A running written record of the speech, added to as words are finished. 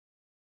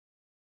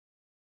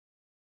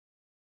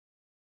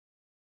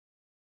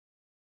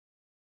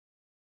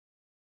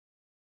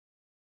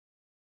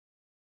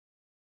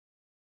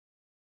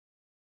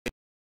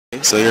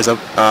So here's a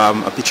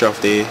picture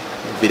of the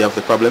video of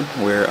the problem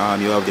where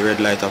you have the red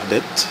light of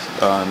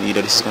death.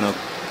 Either this is going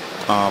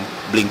to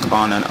blink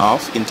on and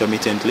off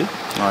intermittently,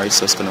 or it's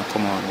just going to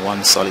come on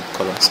one solid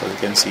color. So you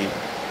can see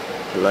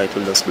the light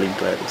will just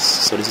blink like this.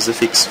 So this is a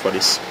fix for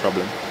this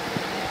problem.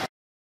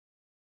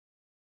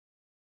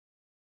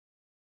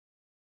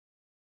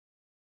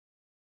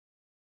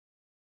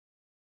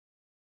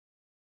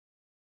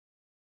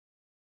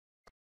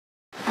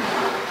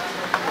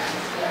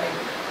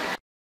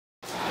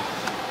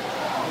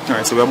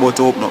 Alright, so we're about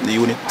to open up the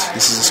unit.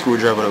 This is the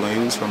screwdriver I'm going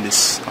to use from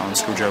this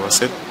screwdriver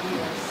set.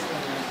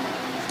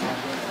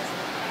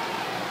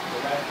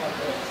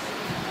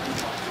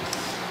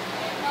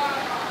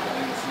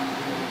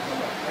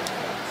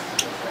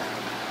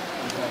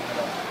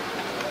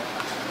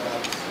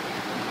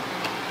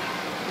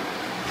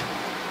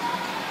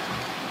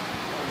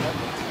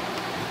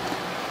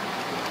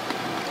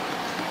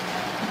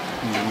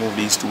 Remove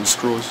these two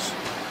screws.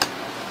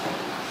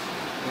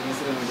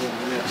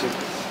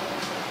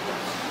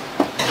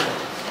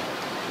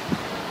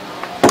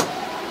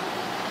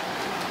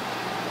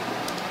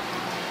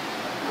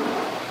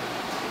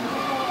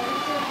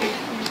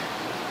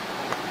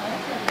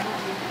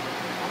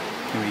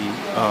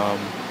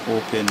 We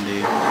open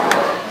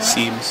the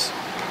seams.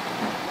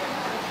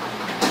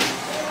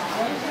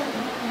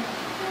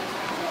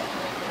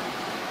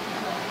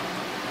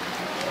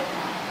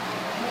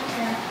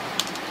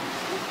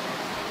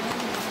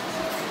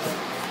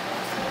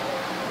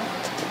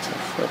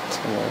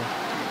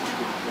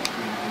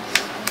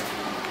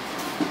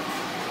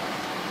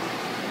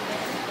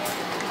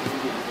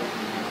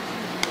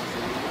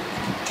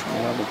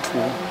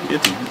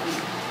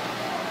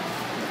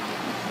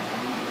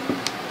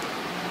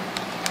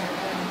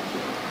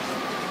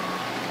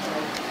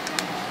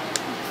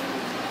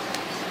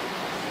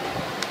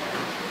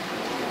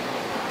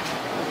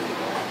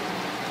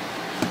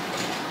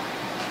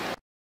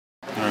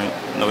 Alright,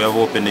 now we have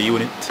opened the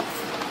unit.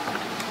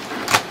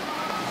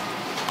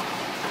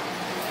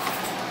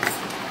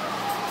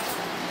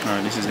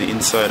 Alright, this is the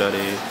inside of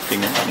the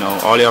thing. Now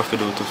all you have to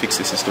do to fix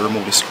this is to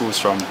remove the screws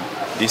from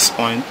this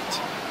point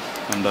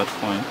and that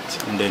point,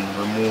 and then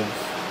remove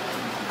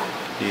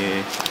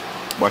the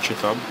battery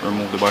tab,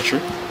 remove the battery.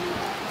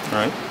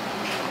 Alright,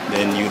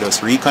 then you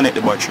just reconnect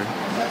the battery.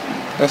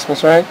 That's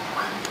what's right.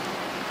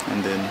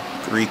 And then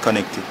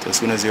reconnect it. As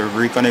soon as you're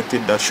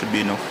reconnected, that should be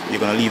enough. You're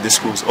going to leave the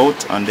screws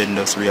out and then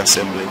just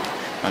reassemble it,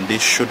 and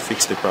this should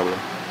fix the problem.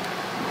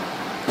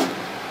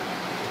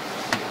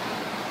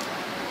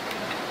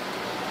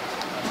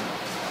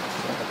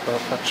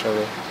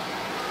 Actually,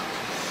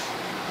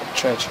 I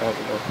try to charge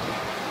it out.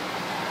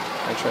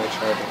 I try to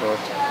charge it out.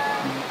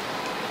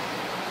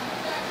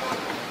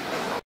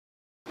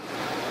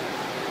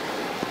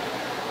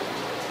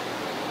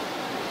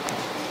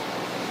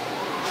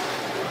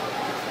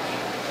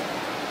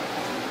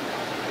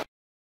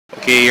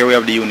 Okay, here we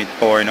have the unit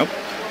powering up,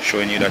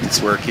 showing you that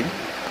it's working.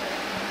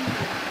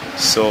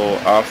 So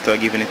after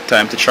giving it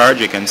time to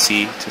charge, you can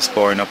see it's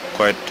powering up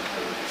quite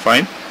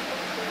fine.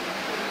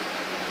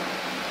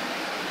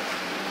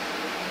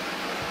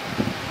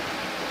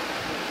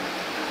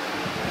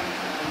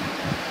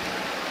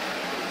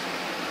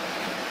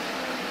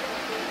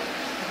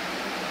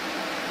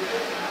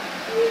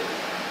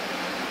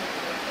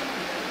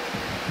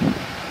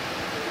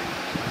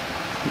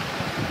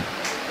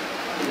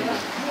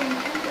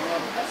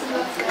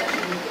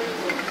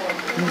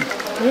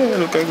 Yeah,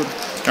 look how good.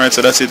 Alright,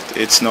 so that's it.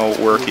 It's now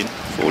working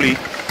fully.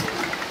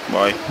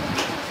 Bye.